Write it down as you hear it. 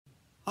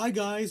Hi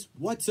guys,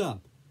 what's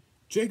up?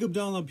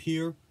 Jacob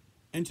here,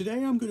 and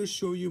today I'm going to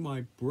show you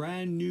my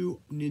brand new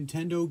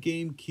Nintendo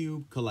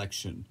GameCube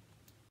collection.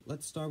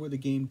 Let's start with the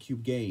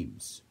GameCube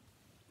games.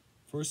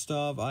 First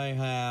off, I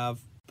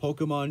have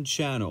Pokemon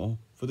Channel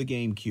for the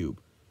GameCube.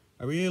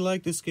 I really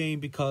like this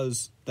game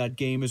because that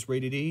game is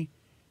rated E.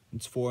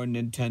 It's for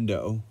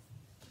Nintendo.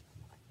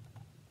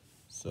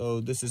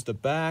 So this is the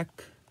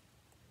back,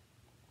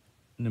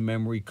 and the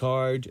memory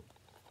card,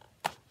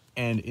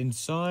 and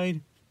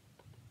inside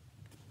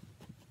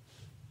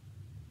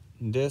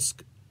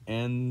disc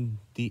and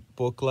the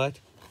booklet.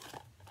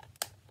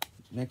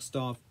 Next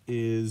off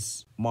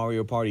is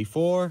Mario Party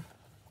 4.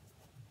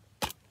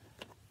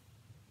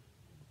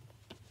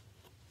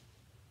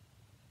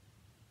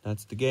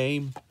 That's the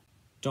game.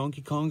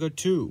 Donkey Konga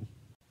 2.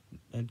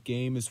 That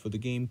game is for the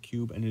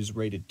GameCube and is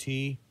rated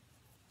T.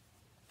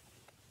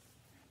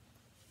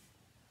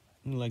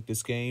 I like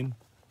this game.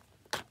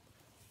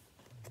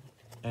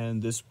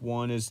 And this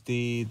one is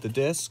the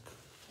disc.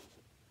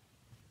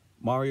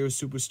 Mario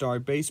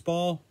Superstar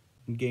Baseball.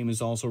 The game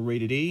is also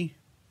rated E.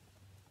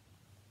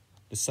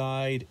 The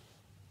side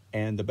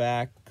and the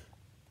back.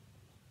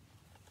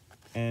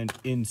 And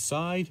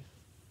inside,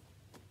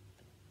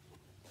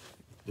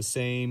 the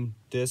same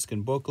disc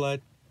and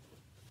booklet.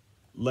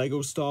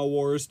 Lego Star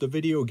Wars, the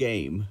video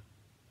game.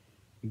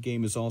 The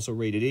game is also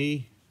rated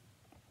E.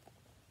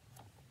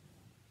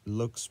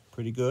 Looks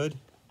pretty good.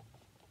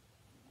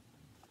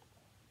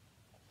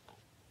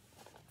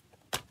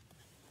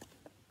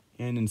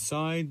 And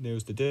inside,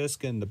 there's the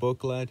disc and the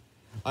booklet.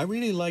 I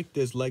really like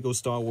this Lego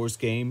Star Wars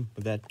game,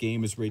 but that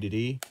game is rated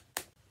E.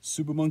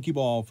 Super Monkey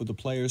Ball for the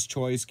Player's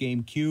Choice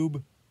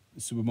GameCube.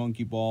 The Super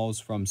Monkey Ball is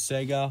from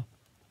Sega.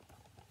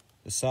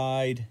 The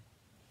side.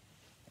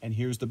 And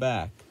here's the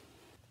back.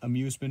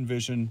 Amusement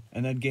Vision,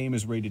 and that game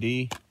is rated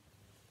E.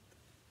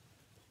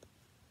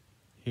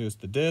 Here's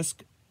the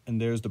disc, and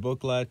there's the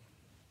booklet.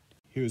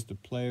 Here's the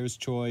Player's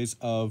Choice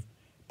of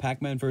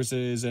Pac-Man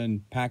vs.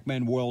 and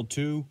Pac-Man World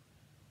 2.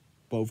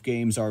 Both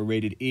games are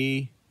rated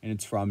E, and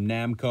it's from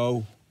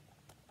Namco.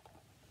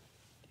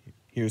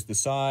 Here's the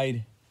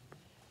side,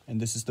 and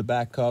this is the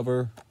back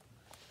cover.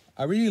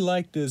 I really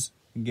like this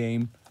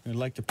game. I'd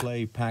like to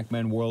play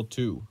Pac-Man World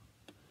 2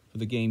 for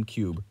the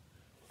GameCube.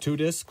 2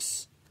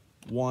 discs.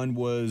 One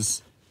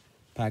was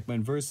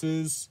Pac-Man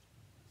vs.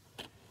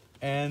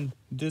 and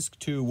disc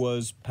 2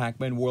 was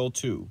Pac-Man World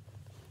 2.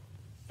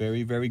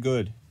 Very, very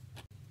good.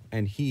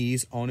 And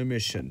he's on a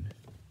mission.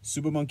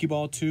 Super Monkey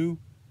Ball 2.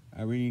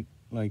 I really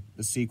like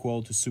the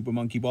sequel to Super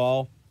Monkey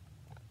Ball.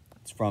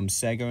 It's from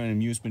Sega and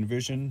Amusement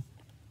Vision.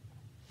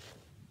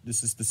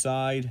 This is the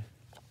side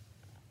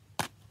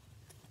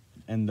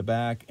and the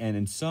back and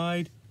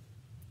inside.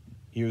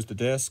 Here's the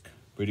disc.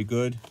 Pretty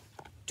good.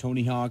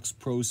 Tony Hawk's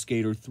Pro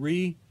Skater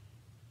 3.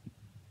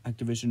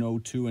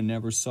 Activision 02 and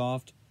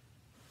Neversoft.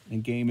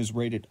 And game is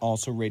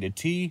also rated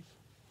T.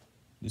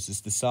 This is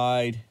the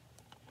side.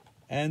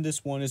 And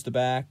this one is the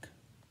back.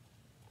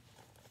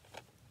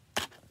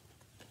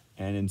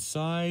 And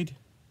inside,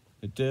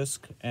 the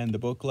disc and the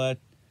booklet.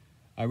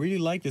 I really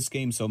like this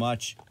game so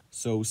much.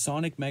 So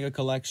Sonic Mega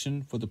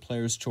Collection for the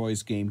Player's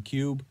Choice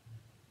GameCube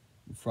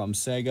from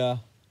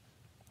Sega.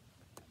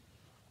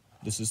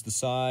 This is the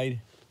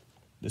side.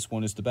 This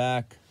one is the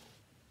back.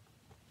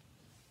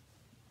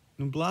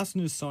 And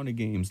blasting is Sonic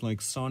games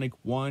like Sonic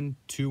 1,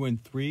 2,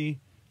 and 3,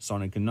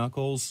 Sonic &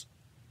 Knuckles,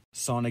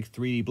 Sonic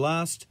 3D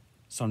Blast,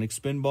 Sonic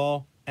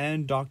Spinball,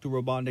 and Dr.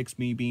 Robotnik's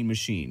Me Bean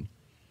Machine.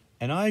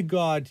 And I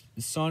got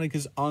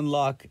Sonic's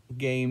Unlock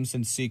games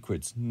and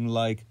secrets,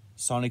 like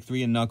Sonic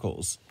 3 and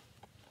Knuckles.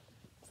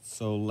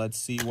 So let's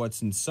see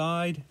what's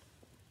inside.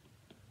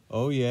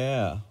 Oh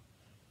yeah.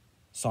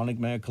 Sonic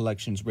Mega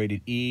Collection's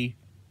rated E.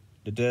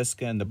 The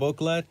disc and the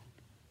booklet.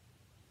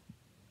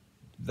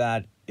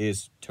 That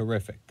is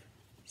terrific.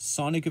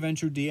 Sonic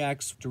Adventure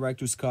DX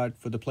Director's Cut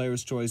for the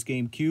Player's Choice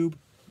GameCube.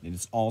 It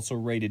is also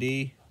rated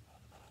E.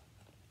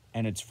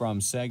 And it's from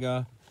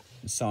Sega.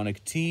 The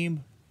Sonic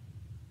Team.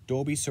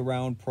 Dolby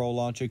Surround Pro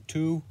Logic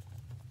 2.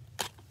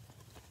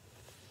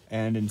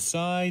 And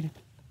inside,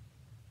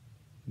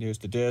 there's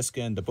the disc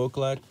and the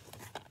booklet.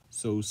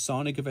 So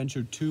Sonic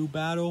Adventure 2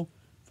 Battle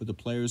for the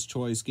Player's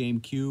Choice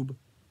GameCube.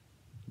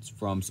 It's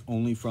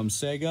only from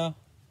Sega.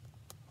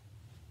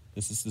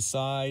 This is the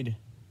side.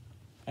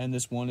 And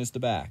this one is the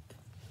back.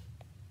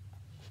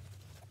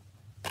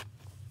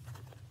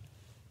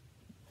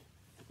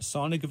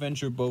 Sonic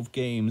Adventure both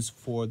games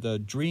for the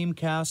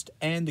Dreamcast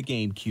and the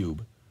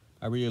GameCube.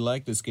 I really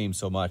like this game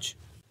so much.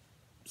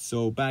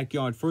 So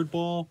Backyard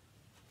Football.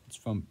 It's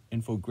from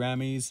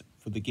Infogrames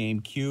for the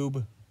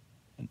GameCube.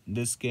 And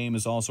this game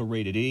is also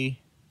rated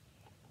E.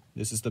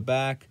 This is the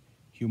back.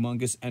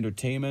 Humongous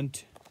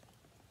Entertainment.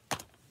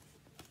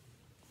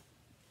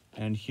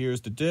 And here's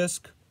the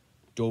disc.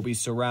 Dolby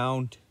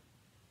Surround.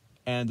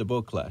 And the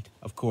booklet,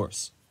 of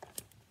course.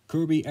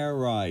 Kirby Air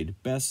Ride,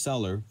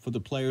 bestseller for the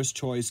Player's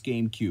Choice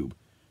GameCube.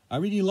 I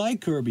really like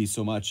Kirby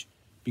so much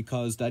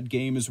because that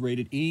game is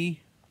rated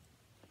E.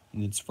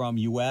 And it's from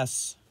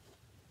US.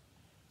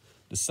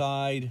 The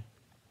side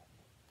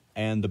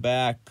and the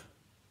back.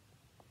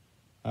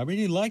 I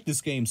really like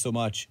this game so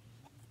much.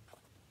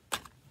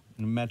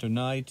 Meta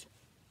Knight.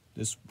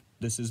 This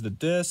is the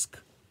disc,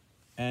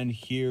 and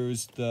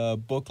here's the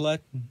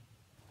booklet.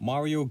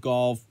 Mario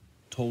Golf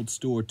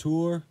Toadstool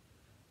Tour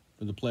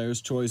for the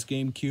Player's Choice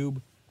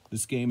GameCube.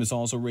 This game is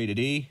also rated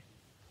E.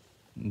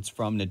 It's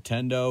from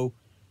Nintendo.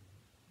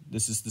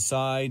 This is the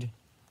side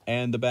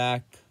and the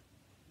back.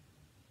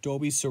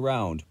 Dolby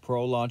Surround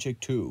Pro Logic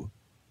 2.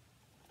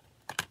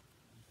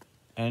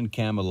 And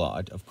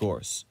Camelot, of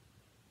course.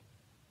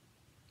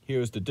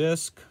 Here's the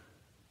disc.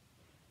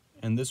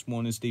 And this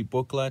one is the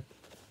booklet.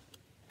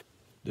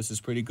 This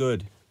is pretty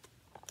good.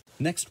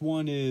 Next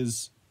one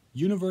is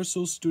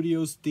Universal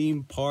Studios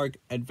Theme Park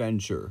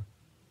Adventure.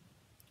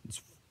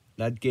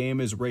 That game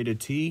is rated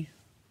T.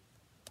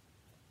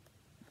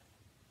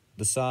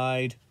 The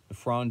side, the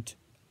front,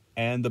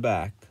 and the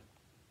back.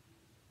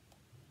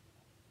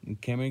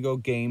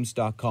 V.I.D.E.O.G.A.M.E.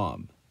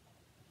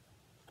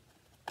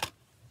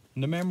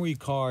 The memory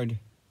card.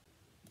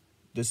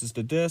 This is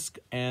the disc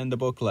and the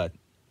booklet.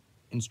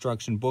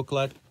 Instruction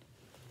booklet.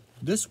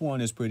 This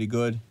one is pretty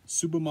good.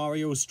 Super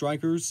Mario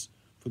Strikers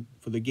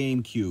for the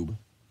GameCube.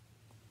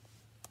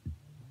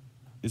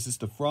 This is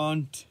the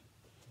front,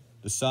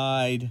 the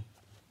side,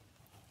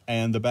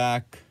 and the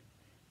back.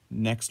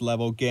 Next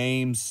level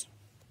games.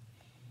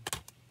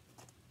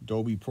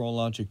 Dolby Pro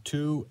Logic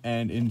 2,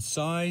 and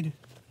inside,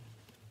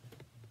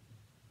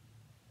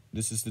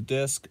 this is the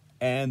disc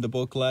and the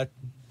booklet.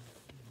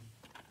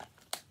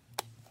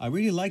 I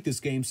really like this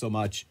game so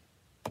much.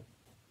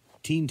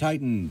 Teen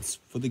Titans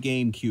for the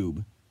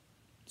GameCube.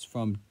 It's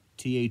from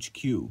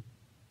THQ.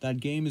 That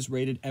game is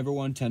rated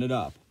Everyone 10 it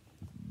up.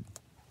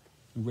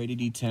 Rated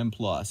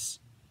E10+.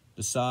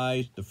 The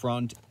side, the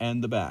front,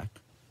 and the back.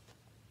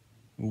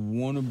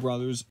 Warner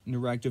Brothers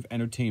Interactive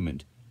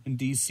Entertainment and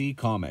DC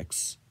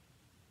Comics.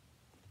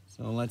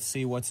 So let's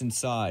see what's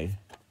inside.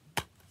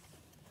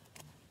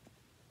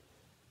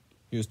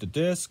 Here's the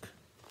disc.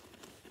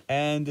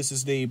 And this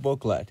is the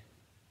booklet.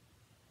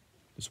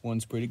 This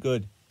one's pretty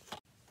good.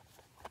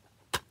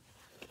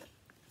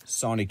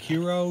 Sonic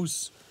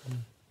Heroes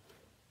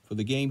for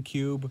the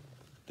GameCube,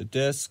 the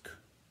disc,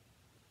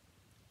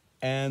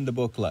 and the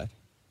booklet,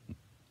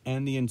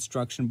 and the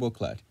instruction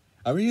booklet.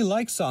 I really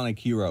like Sonic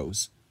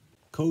Heroes.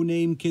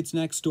 Codename Kids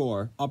Next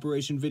Door,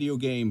 Operation Video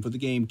Game for the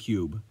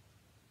GameCube.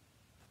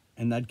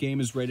 And that game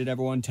is rated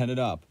Everyone 10 it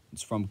up.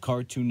 It's from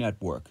Cartoon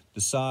Network.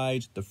 The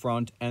side, the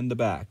front, and the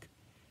back.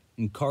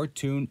 And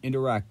Cartoon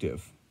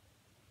Interactive.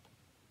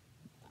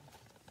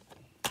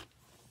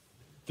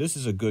 This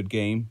is a good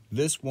game.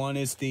 This one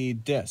is the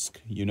disc,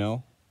 you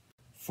know.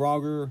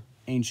 Frogger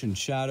Ancient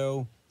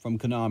Shadow from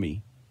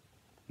Konami.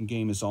 The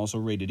game is also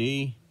rated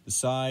E. The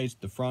side,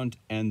 the front,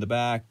 and the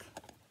back.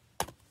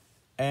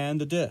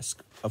 And the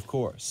disc, of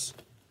course.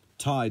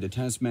 Ty the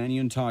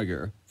Tasmanian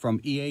Tiger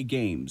from EA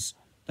Games.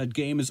 That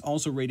game is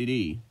also rated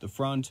E. The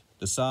front,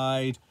 the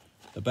side,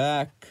 the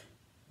back,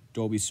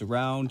 Dolby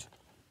Surround,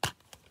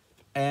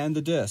 and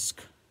the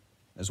disc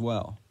as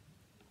well.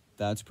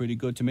 That's pretty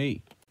good to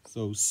me.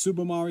 So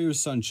Super Mario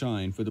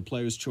Sunshine for the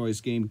Player's Choice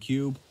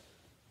GameCube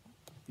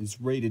is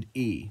rated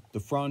E. The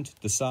front,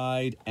 the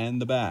side,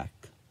 and the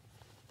back.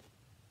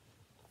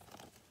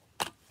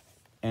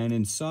 And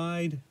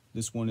inside,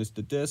 this one is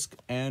the disc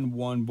and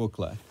one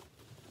booklet.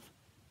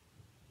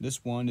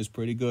 This one is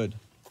pretty good.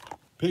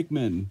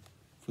 Pikmin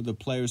for the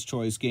Player's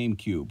Choice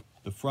GameCube.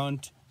 The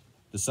front,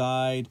 the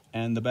side,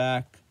 and the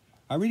back.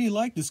 I really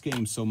like this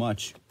game so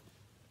much.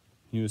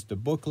 Here's the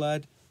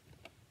booklet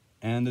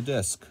and the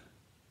disc.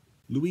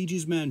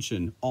 Luigi's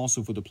Mansion,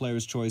 also for the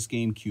Player's Choice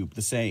GameCube,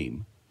 the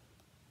same.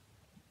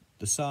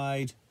 The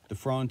side, the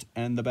front,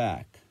 and the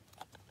back.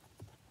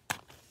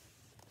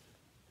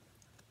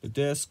 The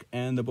disc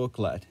and the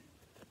booklet.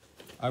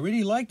 I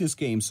really like this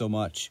game so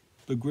much.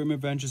 The Grim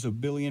Adventures of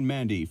Billy and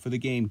Mandy for the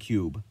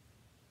GameCube.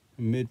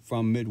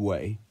 From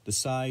Midway. The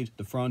side,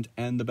 the front,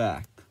 and the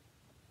back.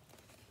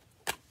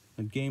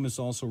 The game is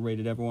also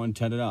rated Everyone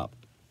 10 it up.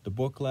 The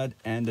booklet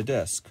and the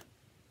disc.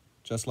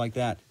 Just like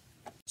that.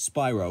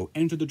 Spyro,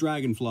 Enter the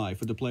Dragonfly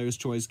for the Player's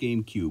Choice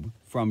GameCube.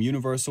 From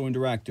Universal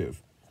Interactive.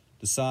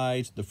 The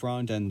side, the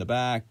front, and the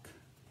back.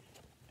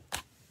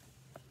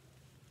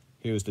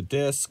 Here's the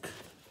disc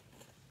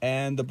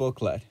and the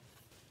booklet.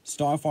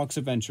 Star Fox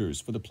Adventures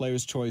for the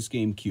Player's Choice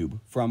GameCube.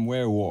 From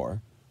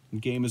WarWar. The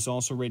game is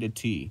also rated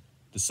T.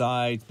 The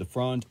side, the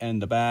front, and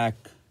the back.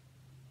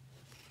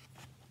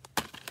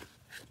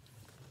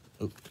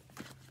 Oh.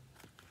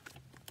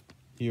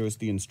 Here's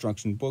the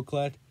instruction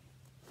booklet.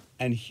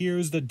 And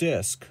here's the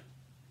disc.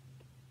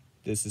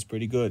 This is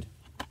pretty good.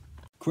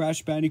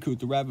 Crash Bandicoot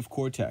The Wrath of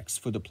Cortex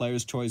for the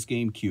Player's Choice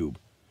GameCube.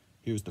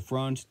 Here's the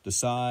front, the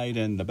side,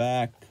 and the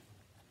back.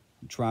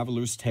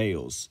 Traveler's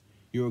Tales.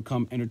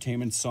 Eurocom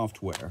Entertainment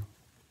Software.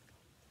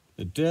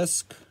 The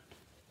disc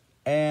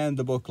and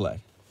the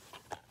booklet.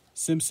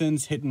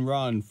 Simpsons Hit and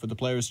Run for the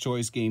Player's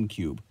Choice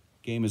GameCube.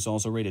 Game is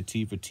also rated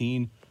T for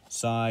teen.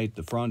 Side,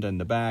 the front, and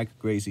the back.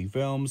 Gracie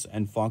Films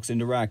and Fox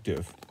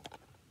Interactive.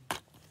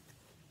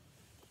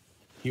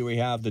 Here we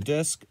have the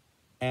disc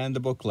and the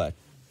booklet.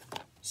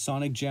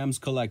 Sonic Gems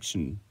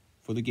collection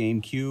for the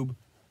GameCube,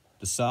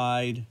 the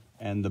side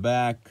and the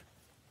back,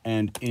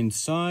 and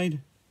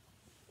inside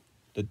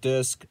the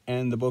disc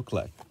and the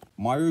booklet.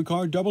 Mario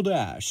Kart Double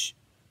Dash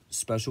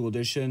special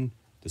edition,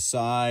 the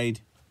side,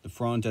 the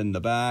front, and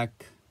the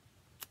back.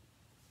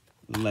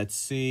 Let's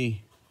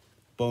see.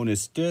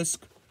 Bonus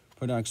disc,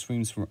 product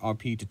streams from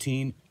RP to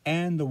Teen,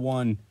 and the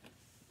one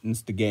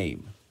is the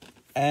game.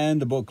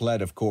 And the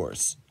booklet, of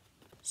course.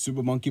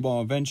 Super Monkey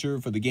Ball Adventure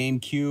for the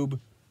GameCube.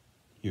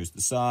 Here's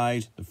the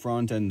side, the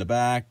front, and the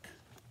back.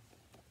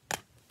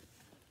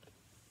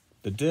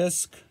 The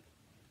disc,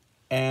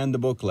 and the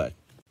booklet.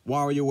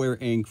 WarioWare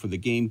Inc. for the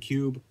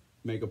GameCube.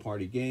 Mega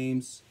Party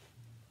Games.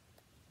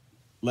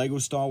 Lego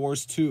Star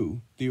Wars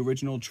 2, the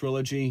original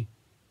trilogy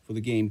for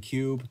the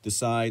GameCube. The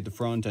side, the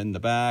front, and the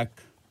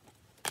back.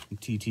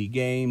 And TT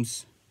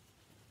Games.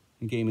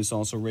 The game is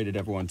also rated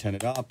everyone 10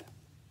 and up.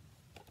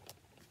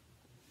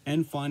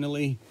 And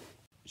finally,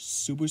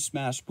 Super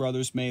Smash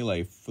Bros.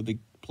 Melee for the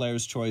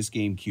Player's Choice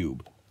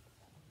GameCube.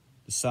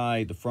 The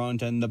side, the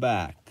front, and the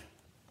back.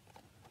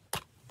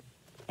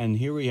 And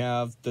here we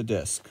have the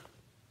disc.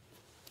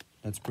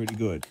 That's pretty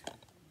good.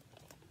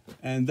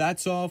 And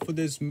that's all for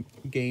this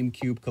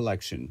GameCube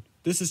collection.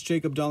 This is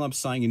Jacob Dunlop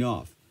signing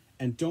off.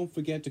 And don't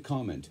forget to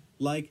comment,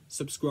 like,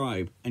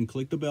 subscribe, and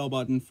click the bell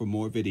button for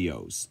more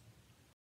videos.